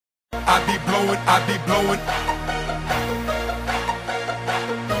I be blowin', I be blowin'.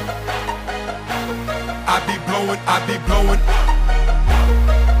 I be blowin', I be blowin'.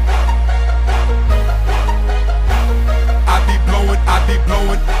 I be blowin', I be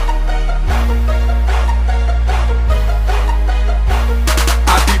blowin'.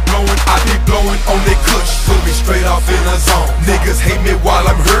 I be blowin' on that kush, put me straight off in a zone. Niggas hate me while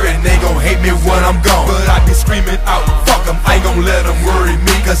I'm hurtin', they gon' hate me when I'm gone. But I be screamin' out, fuck 'em, I ain't gon' let 'em worry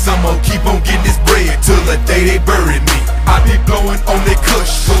me, cause I'm gon' keep on getting this bread till the day they bury me. I be blowin' on that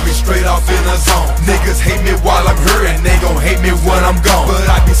kush, put me straight off in a zone. Niggas hate me while I'm hurtin', they gon' hate me when I'm gone. But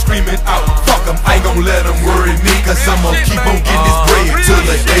I be screamin' out, fuck 'em, I ain't gon' let 'em worry me, cause I'm gon' keep on getting this bread till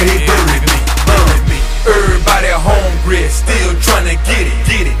the day they bury me. Everybody hungry, still tryna get it,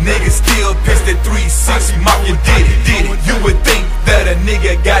 Niggas still pissed at 360, mocking did it. You would think that a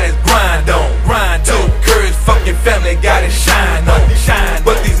nigga got his grind on, till Curry's fucking family got his shine on.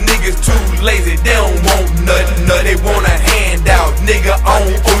 But these niggas too lazy, they don't want nothing, they want a handout, nigga, I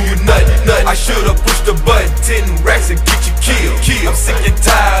don't owe you nothing. I should've pushed the button, 10 racks and get you killed. I'm sick and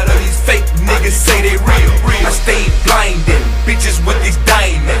tired of these fake niggas say they real. I stay blinding bitches with these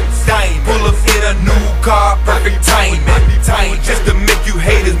diamonds. Pull up in a new car, perfect timing. Just to make you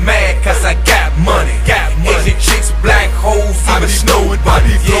haters mad, cause I got money. Asian chicks, black holes, even snowing. I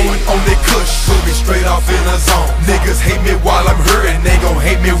be blowin' on that kush, put me straight off in a zone. Niggas hate me while I'm hurtin', they gon'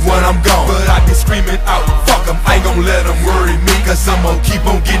 hate me when I'm gone. But I be screamin' out, fuck 'em, I ain't gon' let 'em worry me, cause I'm gon' keep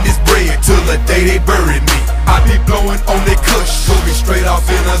on getting this bread till the day they bury me. I be blowin' on that kush, put me straight off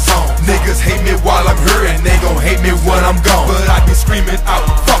in a zone. Niggas hate me while I'm hurtin', they gon' hate me when I'm gone. But I be screamin' out,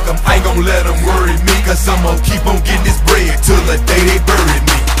 fuck 'em, I ain't gon' let 'em worry me, cause I'm gon' keep on getting this bread till the day they bury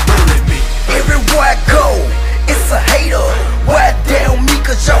me. Everywhere I go, it's a hater. Why down me,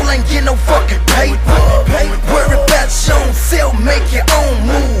 cause y'all ain't get no fucking paper. Worry about your own self, make your own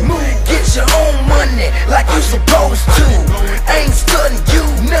move. Get your own money like you supposed to. I ain't studying you,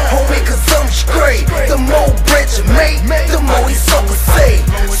 homie, cause I'm straight. The more bread you make, the more these suckers say.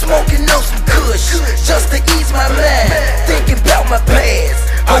 Smoking on some kush, just to ease my mind. Thinking about my past,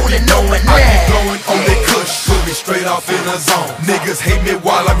 holding on my I be nine. blowin' on that kush, put me straight off in a zone. Niggas hate me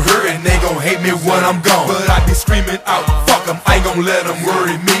while I'm hurtin', they gon' hate me when I'm gone. But I be screamin' out, fuck 'em, I ain't gon' let 'em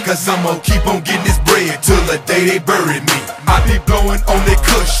worry me, cause I'm gon' keep on getting this bread till the day they bury me. I be blowin' on that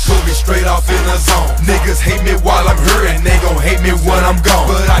kush, put me straight off in a zone. Niggas hate me while I'm hurtin', they gon' hate me when I'm gone.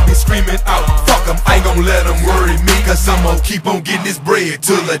 But I be screamin' out, fuck 'em, I ain't gon' let 'em worry me, cause I'm gon' keep on getting this bread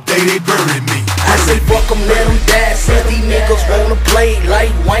till the day they bury me. I say fuck 'em, let 'em die. Said these niggas wanna play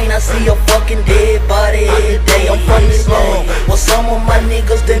like Wayne. I see a fucking dead body every day. I'm from the slum. Well, some of my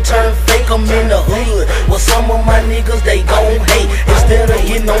niggas then turn fake. I'm in the hood. Well, some of my niggas they gon' hate. Instead of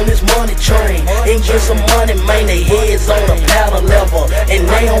getting on this money train and get some money, man, they heads on a powder level and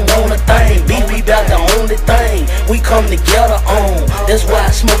they don't want a thing. BB about the only thing we come together on. That's why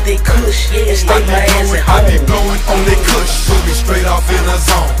I smoke that kush and stay my ass at home. I be blowin' on that kush, put me straight off in a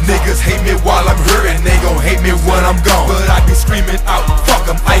zone. Niggas hate me while I'm hurtin', they gon' hate me when I'm gone. But I be screamin' out, fuck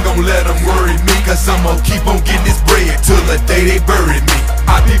 'em, I ain't gon' let 'em worry me, cause I'm gon' keep on getting this bread till the day they bury me.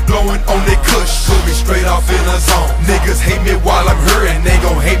 I be blowin' on that kush, put me straight off in a zone. Niggas hate me while I'm hurtin', they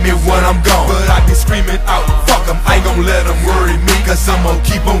gon' hate me when I'm gone. But I be screamin' out, fuck 'em, I ain't gon' let 'em worry me, cause I'm gon'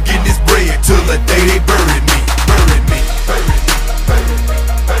 keep on